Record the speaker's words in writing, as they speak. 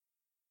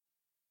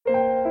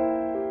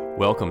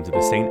Welcome to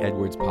the St.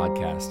 Edward's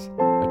Podcast,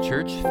 a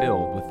church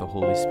filled with the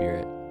Holy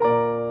Spirit.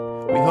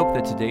 We hope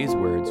that today's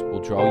words will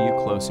draw you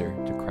closer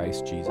to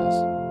Christ Jesus.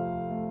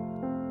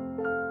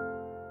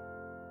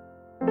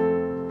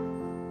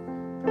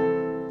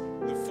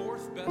 The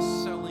fourth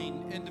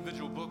best-selling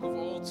individual book of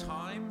all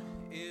time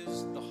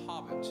is The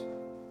Hobbit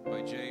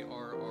by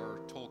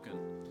J.R.R. Tolkien.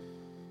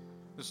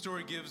 The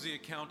story gives the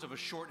account of a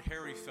short,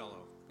 hairy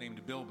fellow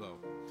named Bilbo,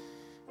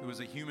 who is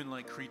a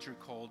human-like creature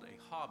called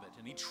a hobbit,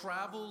 and he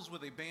travels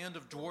with a band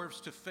of dwarves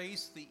to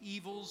face the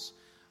evils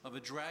of a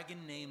dragon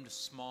named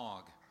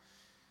Smaug.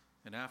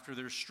 And after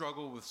their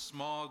struggle with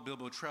Smaug,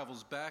 Bilbo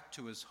travels back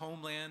to his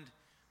homeland,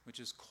 which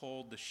is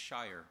called the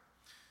Shire.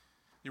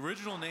 The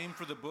original name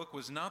for the book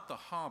was not The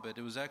Hobbit,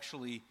 it was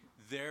actually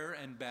There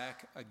and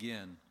Back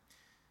Again.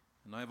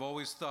 And I've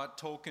always thought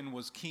Tolkien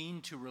was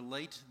keen to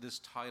relate this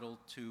title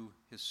to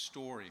his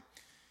story.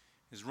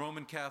 His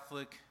Roman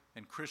Catholic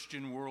and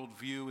Christian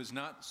worldview is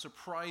not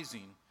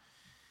surprising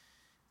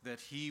that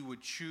he would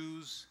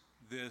choose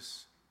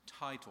this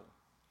title.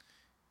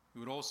 It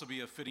would also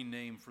be a fitting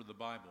name for the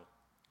Bible,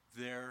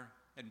 There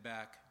and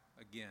Back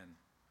Again.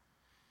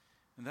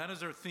 And that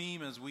is our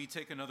theme as we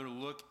take another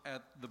look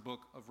at the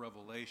book of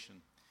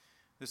Revelation.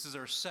 This is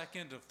our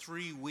second of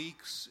 3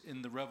 weeks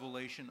in the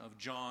Revelation of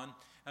John,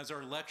 as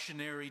our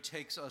lectionary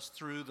takes us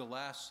through the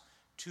last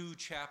 2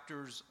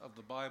 chapters of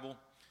the Bible.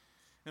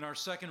 In our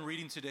second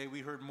reading today,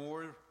 we heard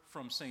more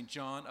from St.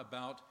 John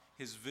about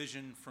his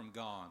vision from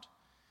God.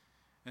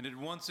 And it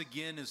once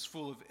again is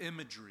full of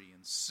imagery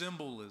and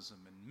symbolism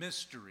and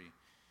mystery.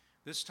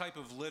 This type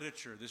of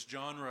literature, this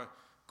genre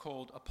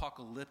called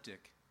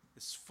apocalyptic,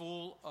 is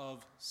full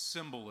of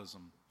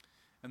symbolism.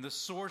 And the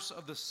source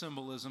of the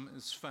symbolism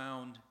is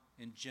found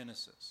in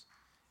Genesis.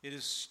 It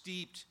is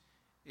steeped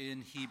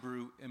in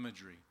Hebrew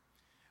imagery.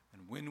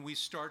 And when we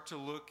start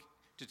to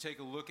take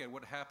a look at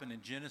what happened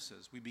in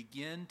Genesis, we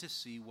begin to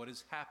see what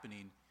is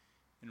happening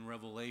in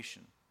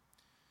Revelation.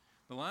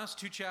 The last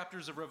 2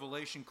 chapters of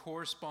Revelation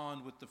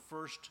correspond with the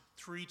first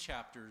 3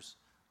 chapters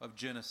of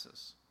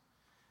Genesis.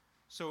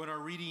 So in our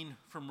reading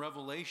from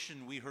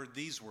Revelation, we heard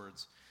these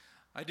words,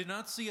 "I did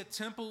not see a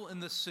temple in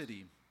the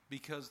city,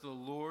 because the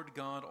Lord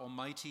God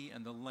Almighty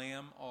and the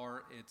Lamb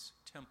are its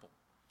temple."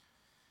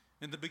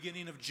 In the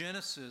beginning of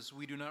Genesis,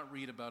 we do not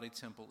read about a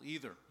temple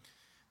either.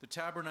 The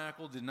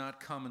tabernacle did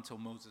not come until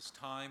Moses'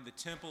 time. The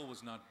temple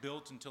was not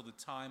built until the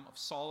time of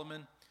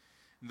Solomon.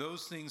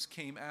 Those things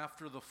came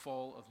after the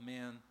fall of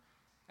man,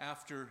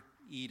 after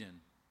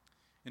Eden.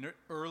 In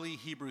early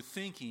Hebrew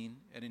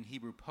thinking and in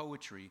Hebrew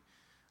poetry,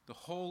 the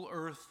whole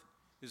earth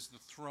is the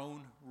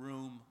throne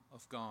room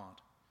of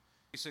God.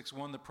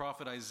 6:1, the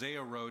prophet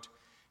Isaiah wrote,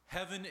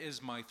 "Heaven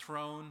is my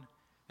throne,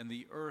 and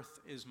the earth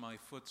is my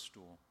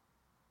footstool."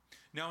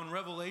 Now in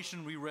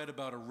Revelation, we read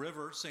about a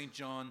river. St.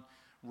 John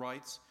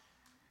writes,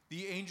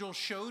 "The angel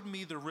showed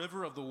me the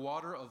river of the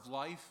water of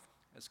life,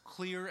 as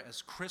clear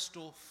as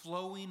crystal,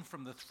 flowing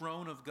from the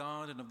throne of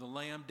God and of the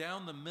Lamb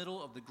down the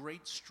middle of the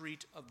great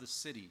street of the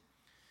city."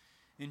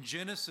 In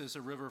Genesis,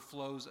 a river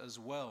flows as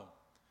well.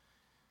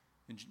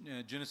 In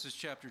Genesis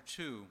chapter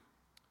 2,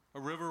 a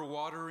river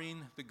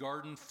watering the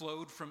garden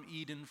flowed from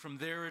Eden. From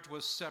there it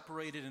was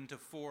separated into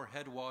 4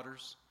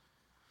 headwaters.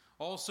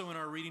 Also in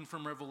our reading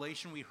from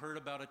Revelation, we heard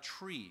about a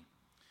tree.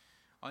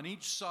 On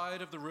each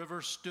side of the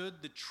river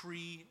stood the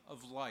tree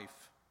of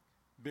life,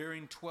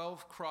 bearing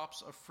 12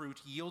 crops of fruit,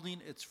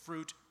 yielding its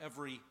fruit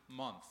every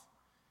month.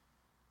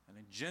 And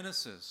in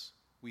Genesis,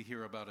 we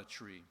hear about a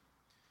tree.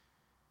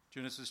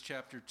 Genesis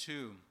chapter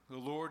 2, the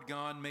Lord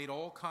God made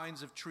all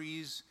kinds of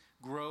trees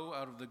grow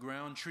out of the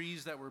ground,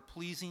 trees that were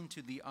pleasing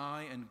to the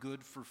eye and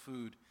good for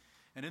food.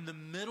 And in the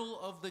middle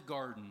of the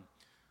garden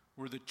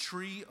were the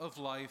tree of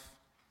life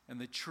and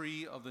the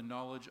tree of the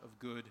knowledge of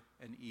good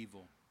and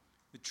evil.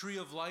 The tree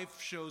of life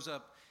shows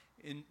up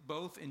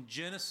both in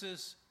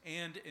Genesis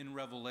and in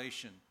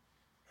Revelation.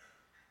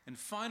 And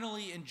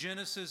finally, in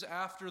Genesis,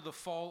 after the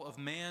fall of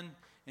man,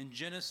 in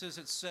Genesis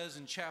it says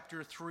in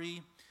chapter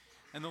 3,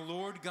 "And the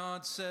Lord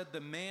God said,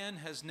 the man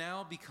has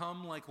now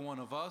become like one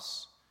of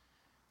us,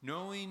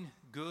 knowing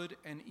good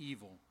and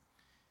evil.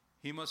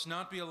 He must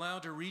not be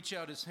allowed to reach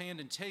out his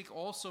hand and take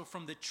also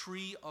from the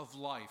tree of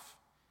life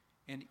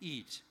and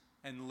eat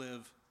and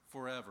live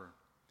forever.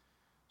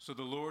 So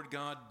the Lord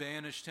God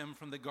banished him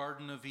from the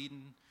Garden of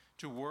Eden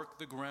to work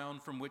the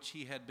ground from which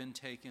he had been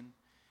taken.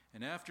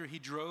 And after he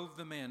drove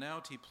the man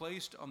out, he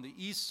placed on the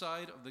east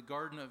side of the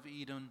Garden of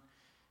Eden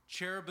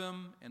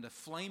cherubim and a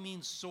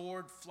flaming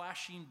sword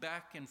flashing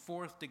back and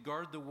forth to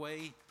guard the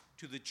way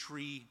to the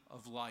tree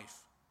of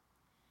life."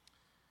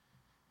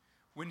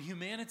 When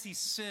humanity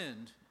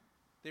sinned,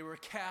 they were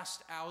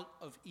cast out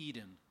of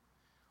Eden,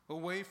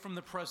 away from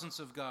the presence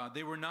of God.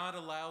 They were not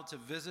allowed to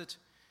visit.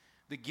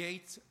 The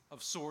gate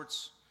of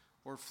sorts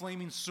or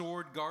flaming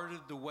sword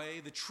guarded the way.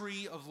 The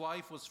tree of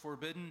life was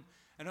forbidden.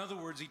 In other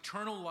words,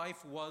 eternal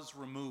life was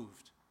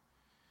removed.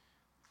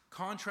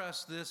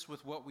 Contrast this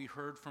with what we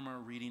heard from our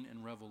reading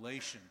in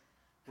Revelation,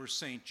 where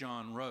St.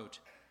 John wrote,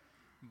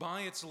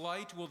 By its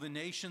light will the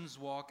nations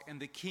walk, and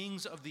the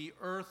kings of the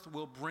earth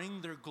will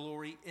bring their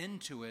glory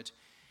into it,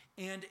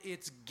 and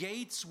its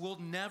gates will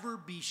never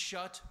be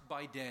shut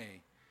by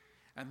day,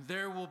 and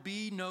there will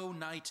be no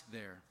night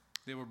there.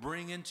 They will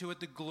bring into it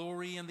the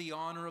glory and the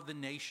honor of the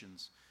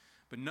nations,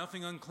 but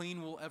nothing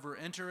unclean will ever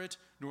enter it,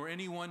 nor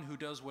anyone who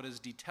does what is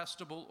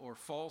detestable or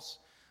false,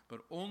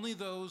 but only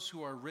those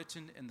who are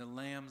written in the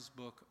Lamb's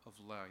book of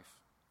life.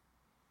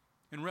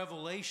 In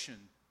Revelation,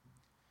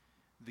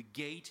 the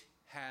gate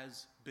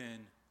has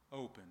been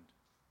opened.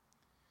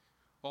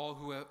 All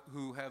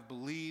who have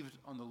believed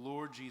on the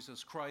Lord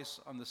Jesus Christ,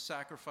 on the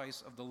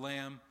sacrifice of the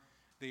Lamb,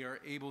 they are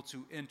able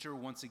to enter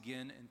once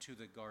again into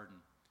the garden.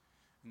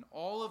 And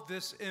all of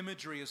this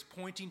imagery is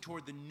pointing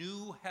toward the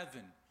new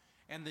heaven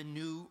and the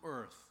new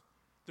earth,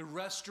 the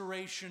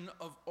restoration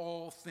of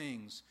all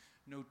things.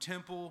 No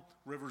temple,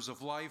 rivers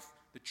of life,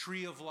 the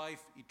tree of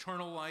life,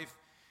 eternal life.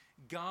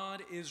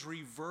 God is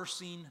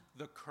reversing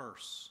the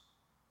curse.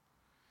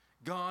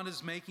 God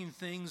is making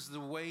things the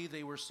way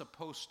they were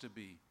supposed to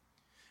be.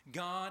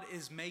 God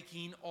is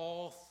making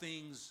all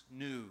things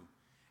new.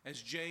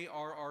 As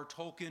J.R.R.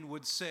 Tolkien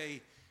would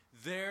say,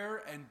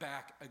 there and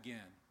back again.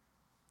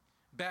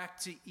 Back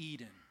to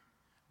Eden.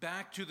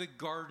 Back to the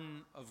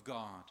garden of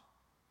God.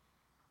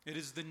 It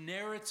is the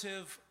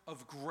narrative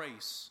of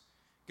grace.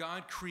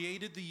 God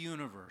created the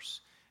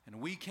universe,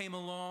 and we came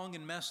along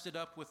and messed it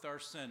up with our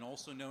sin,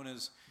 also known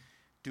as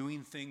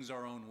doing things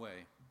our own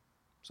way.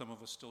 Some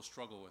of us still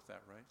struggle with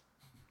that, right?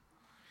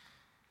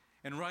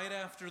 And right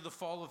after the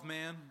fall of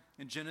man,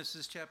 in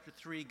Genesis chapter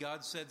 3,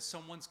 God said,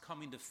 someone's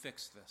coming to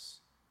fix this.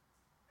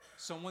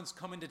 Someone's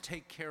coming to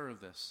take care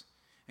of this.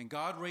 And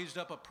God raised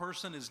up a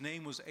person, his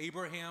name was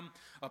Abraham,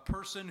 a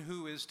person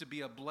who is to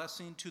be a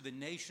blessing to the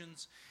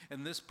nations.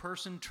 And this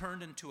person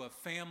turned into a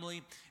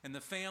family, and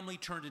the family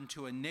turned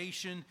into a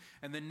nation,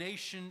 and the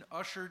nation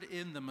ushered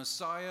in the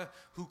Messiah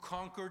who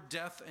conquered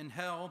death and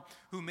hell,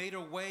 who made a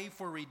way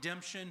for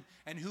redemption,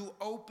 and who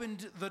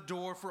opened the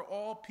door for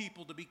all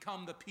people to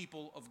become the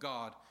people of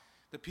God.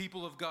 The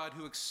people of God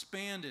who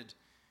expanded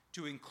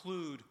to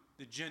include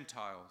the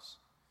Gentiles.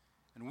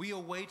 And we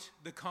await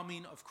the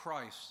coming of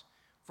Christ,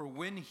 for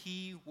when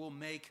he will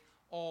make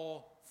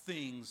all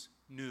things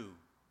new.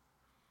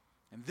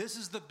 And this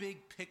is the big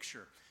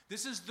picture.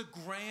 This is the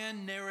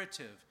grand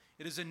narrative.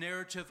 It is a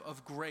narrative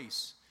of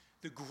grace,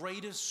 the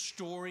greatest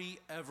story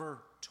ever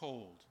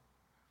told.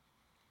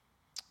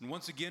 And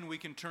once again, we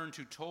can turn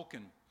to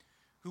Tolkien,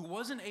 who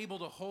wasn't able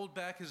to hold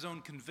back his own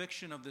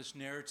conviction of this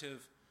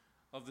narrative,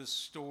 of this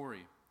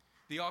story.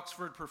 The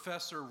Oxford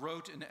professor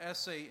wrote an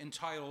essay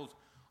entitled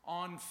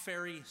On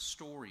Fairy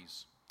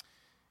Stories.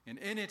 And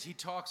in it, he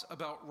talks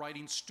about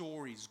writing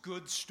stories,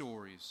 good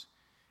stories,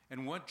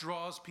 and what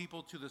draws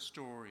people to the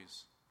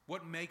stories,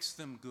 what makes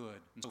them good,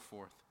 and so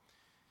forth.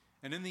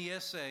 And in the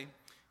essay,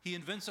 he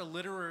invents a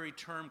literary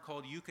term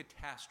called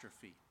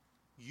eucatastrophe,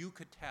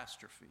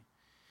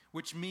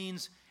 which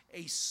means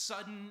a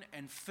sudden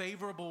and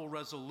favorable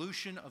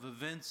resolution of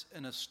events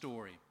in a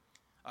story,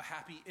 a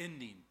happy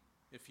ending,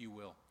 if you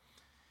will.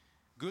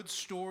 Good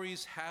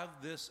stories have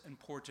this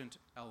important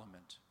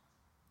element.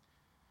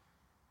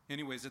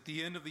 Anyways, at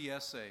the end of the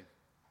essay,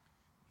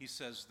 he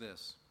says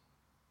this: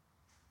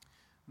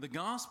 the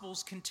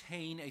Gospels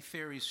contain a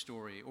fairy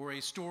story, or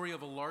a story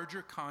of a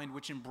larger kind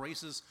which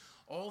embraces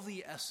all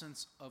the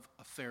essence of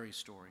a fairy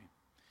story.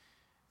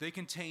 They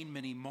contain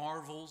many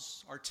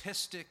marvels,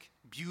 artistic,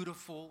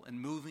 beautiful, and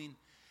moving,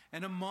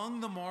 and among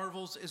the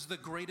marvels is the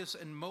greatest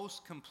and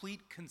most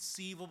complete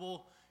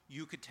conceivable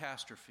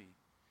eucatastrophe.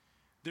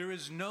 There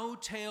is no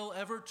tale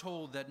ever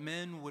told that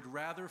men would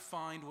rather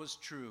find was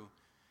true,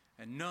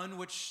 and none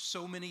which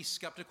so many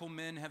skeptical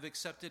men have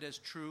accepted as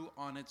true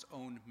on its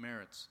own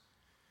merits.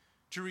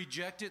 To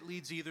reject it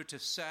leads either to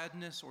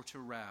sadness or to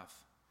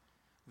wrath.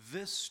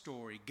 This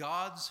story,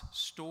 God's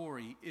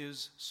story,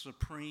 is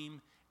supreme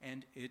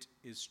and it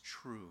is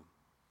true,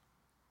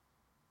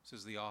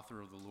 says the author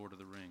of The Lord of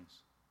the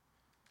Rings.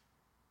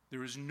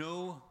 There is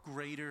no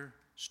greater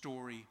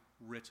story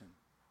written.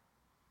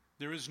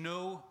 There is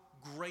no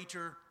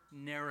greater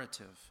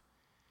narrative.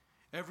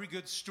 Every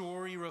good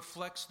story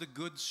reflects the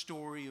good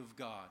story of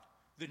God,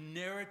 the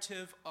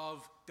narrative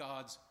of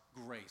God's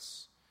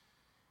grace.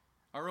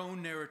 Our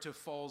own narrative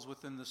falls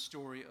within the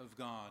story of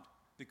God,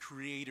 the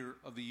creator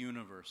of the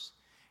universe.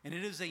 And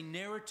it is a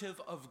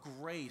narrative of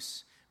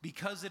grace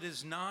because it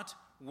is not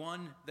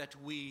one that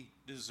we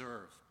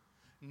deserve.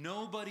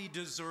 Nobody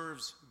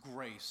deserves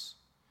grace.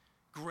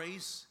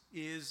 Grace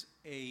is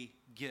a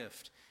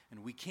gift,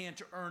 and we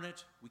can't earn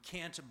it, we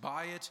can't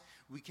buy it,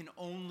 we can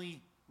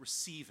only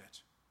receive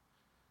it.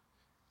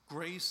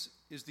 Grace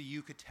is the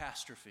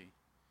eucatastrophe,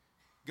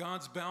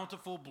 God's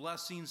bountiful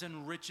blessings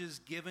and riches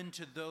given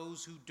to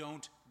those who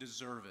don't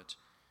deserve it.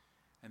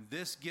 And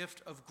this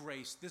gift of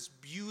grace, this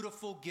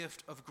beautiful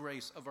gift of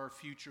grace of our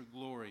future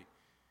glory,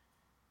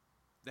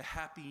 the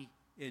happy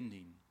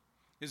ending,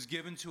 is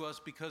given to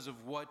us because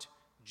of what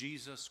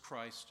Jesus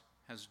Christ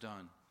has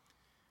done.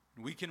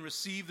 We can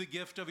receive the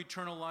gift of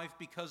eternal life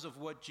because of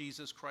what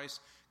Jesus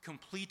Christ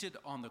completed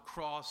on the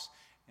cross,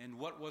 and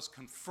what was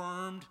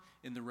confirmed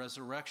in the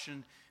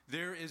resurrection.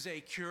 There is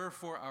a cure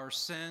for our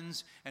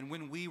sins, and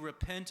when we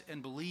repent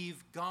and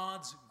believe,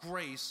 God's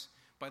grace,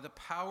 by the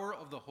power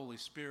of the Holy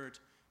Spirit,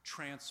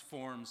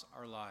 transforms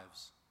our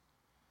lives.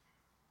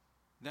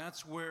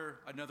 That's where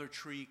another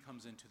tree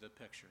comes into the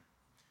picture.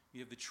 You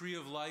have the tree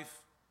of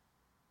life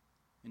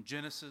in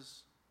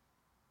Genesis.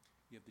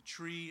 You have the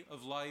tree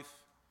of life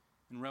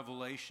in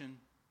Revelation.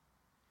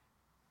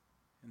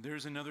 And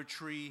there's another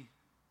tree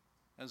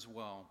as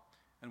well.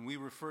 And we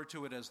refer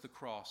to it as the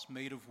cross,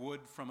 made of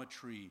wood from a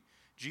tree.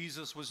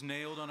 Jesus was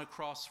nailed on a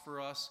cross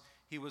for us.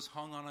 He was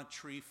hung on a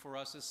tree for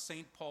us. As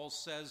St. Paul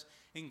says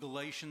in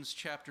Galatians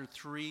chapter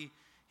 3,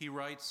 he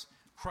writes,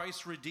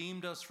 Christ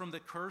redeemed us from the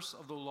curse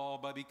of the law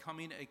by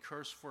becoming a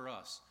curse for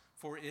us.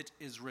 For it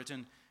is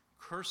written,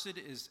 Cursed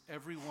is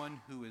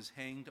everyone who is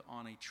hanged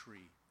on a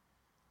tree.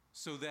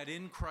 So that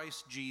in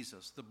Christ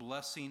Jesus, the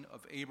blessing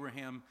of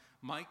Abraham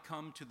might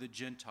come to the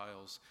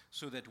Gentiles,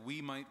 so that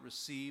we might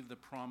receive the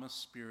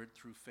promised Spirit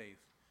through faith.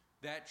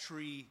 That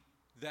tree,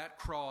 that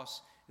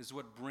cross, is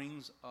what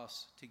brings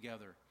us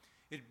together.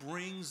 It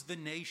brings the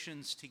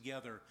nations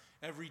together,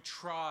 every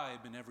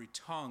tribe and every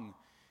tongue.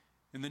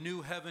 In the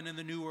new heaven and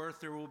the new earth,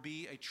 there will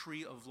be a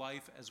tree of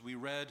life, as we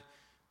read,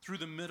 through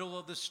the middle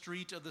of the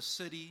street of the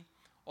city,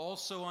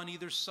 also on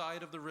either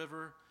side of the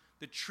river,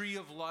 the tree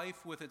of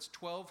life with its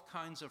 12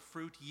 kinds of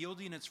fruit,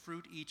 yielding its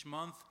fruit each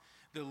month.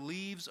 The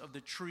leaves of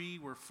the tree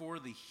were for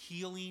the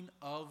healing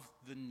of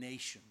the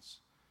nations.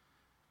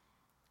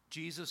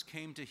 Jesus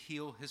came to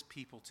heal his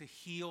people, to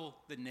heal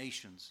the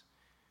nations,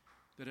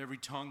 that every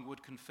tongue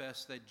would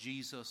confess that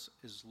Jesus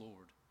is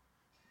Lord.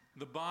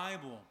 The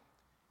Bible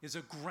is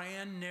a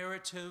grand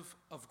narrative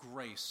of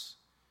grace,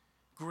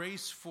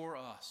 grace for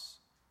us.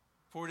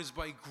 For it is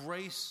by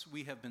grace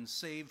we have been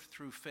saved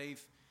through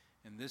faith,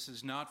 and this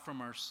is not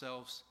from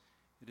ourselves,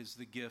 it is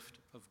the gift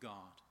of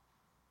God.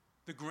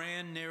 The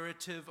grand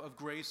narrative of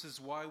grace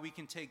is why we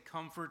can take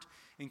comfort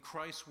in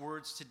Christ's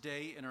words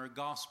today in our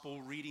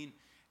gospel reading,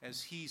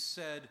 as he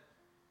said,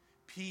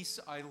 Peace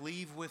I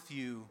leave with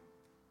you,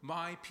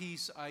 my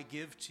peace I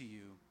give to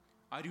you.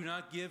 I do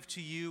not give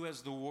to you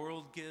as the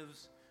world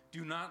gives.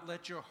 Do not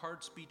let your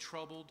hearts be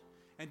troubled,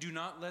 and do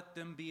not let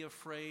them be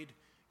afraid.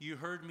 You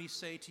heard me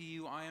say to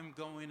you, I am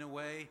going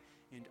away,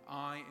 and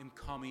I am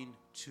coming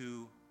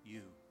to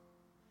you.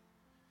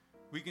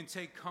 We can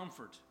take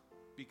comfort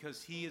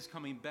because he is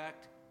coming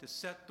back to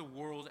set the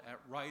world at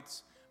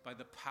rights by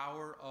the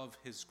power of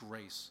his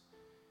grace.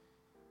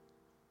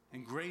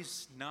 And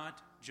grace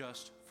not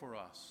just for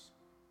us.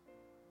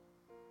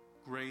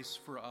 Grace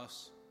for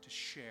us to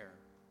share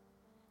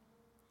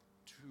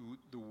to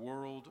the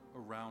world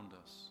around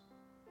us.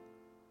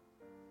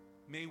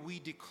 May we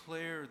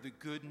declare the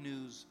good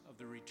news of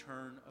the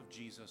return of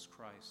Jesus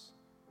Christ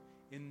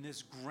in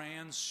this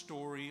grand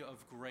story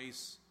of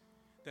grace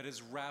that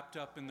is wrapped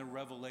up in the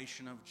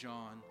revelation of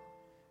John.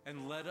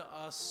 And let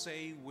us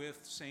say with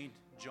St.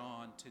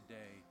 John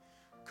today,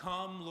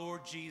 Come,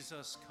 Lord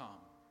Jesus, come.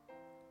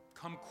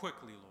 Come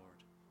quickly,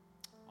 Lord.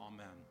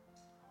 Amen.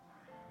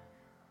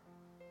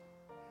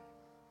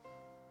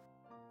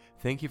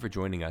 Thank you for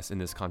joining us in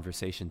this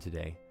conversation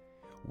today.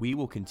 We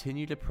will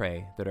continue to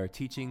pray that our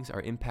teachings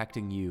are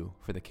impacting you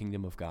for the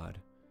kingdom of God.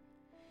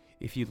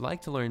 If you'd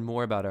like to learn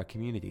more about our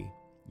community,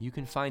 you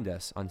can find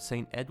us on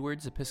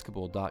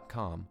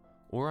stedwardsepiscopal.com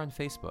or on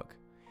Facebook.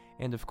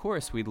 And of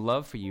course, we'd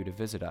love for you to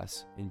visit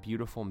us in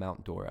beautiful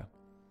Mount Dora.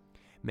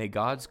 May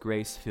God's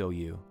grace fill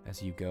you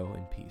as you go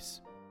in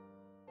peace.